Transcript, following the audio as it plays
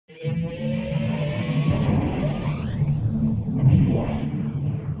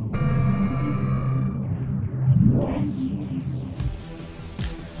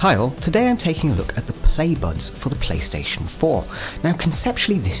Hi all, today I'm taking a look at the PlayBudz for the PlayStation 4. Now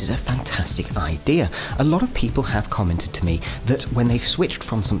conceptually this is a fantastic idea. A lot of people have commented to me that when they've switched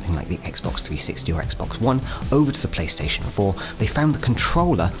from something like the Xbox 360 or Xbox One over to the PlayStation 4, they found the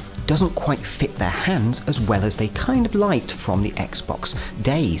controller doesn't quite fit their hands as well as they kind of liked from the Xbox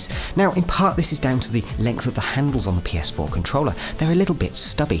days. Now in part this is down to the length of the handles on the PS4 controller. They're a little bit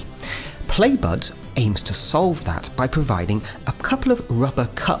stubby. PlayBudz aims to solve that by providing a couple of rubber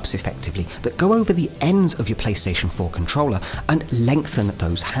cups effectively that go over the ends of your PlayStation 4 controller and lengthen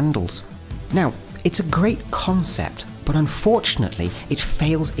those handles. Now, it's a great concept, but unfortunately it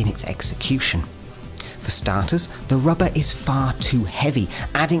fails in its execution. For starters, the rubber is far too heavy,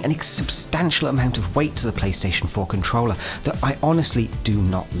 adding a substantial amount of weight to the PlayStation 4 controller that I honestly do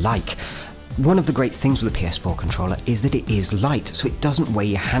not like. One of the great things with the PS4 controller is that it is light, so it doesn't weigh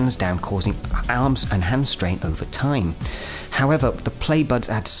your hands down, causing arms and hand strain over time. However, the PlayBudz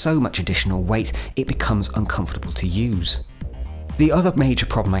adds so much additional weight, it becomes uncomfortable to use. The other major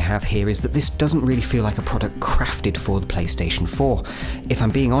problem I have here is that this doesn't really feel like a product crafted for the PlayStation 4. If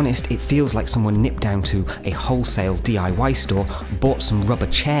I'm being honest, it feels like someone nipped down to a wholesale DIY store, bought some rubber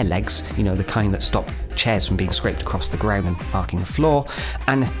chair legs, you know, the kind that stop chairs from being scraped across the ground and marking the floor,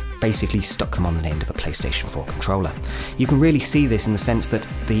 and basically stuck them on the end of a PlayStation 4 controller. You can really see this in the sense that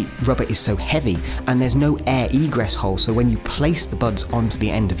the rubber is so heavy and there's no air egress hole, so when you place the buds onto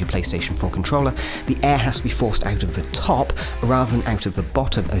the end of your PlayStation 4 controller, the air has to be forced out of the top rather than out of the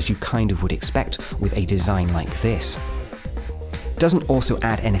bottom as you kind of would expect with a design like this. Doesn't also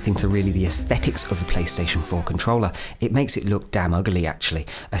add anything to really the aesthetics of the PlayStation 4 controller. It makes it look damn ugly actually,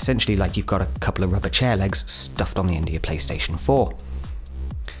 essentially like you've got a couple of rubber chair legs stuffed on the end of your PlayStation 4.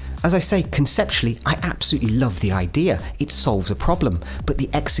 As I say, conceptually, I absolutely love the idea. It solves a problem, but the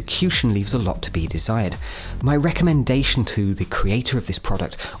execution leaves a lot to be desired. My recommendation to the creator of this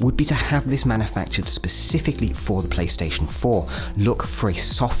product would be to have this manufactured specifically for the PlayStation 4. Look for a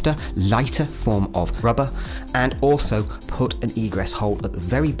softer, lighter form of rubber, and also put an egress hole at the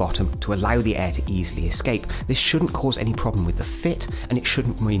very bottom to allow the air to easily escape. This shouldn't cause any problem with the fit, and it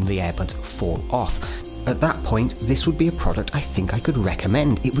shouldn't mean the earbuds fall off. At that point, this would be a product I think I could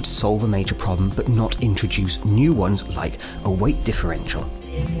recommend. It would solve a major problem but not introduce new ones like a weight differential.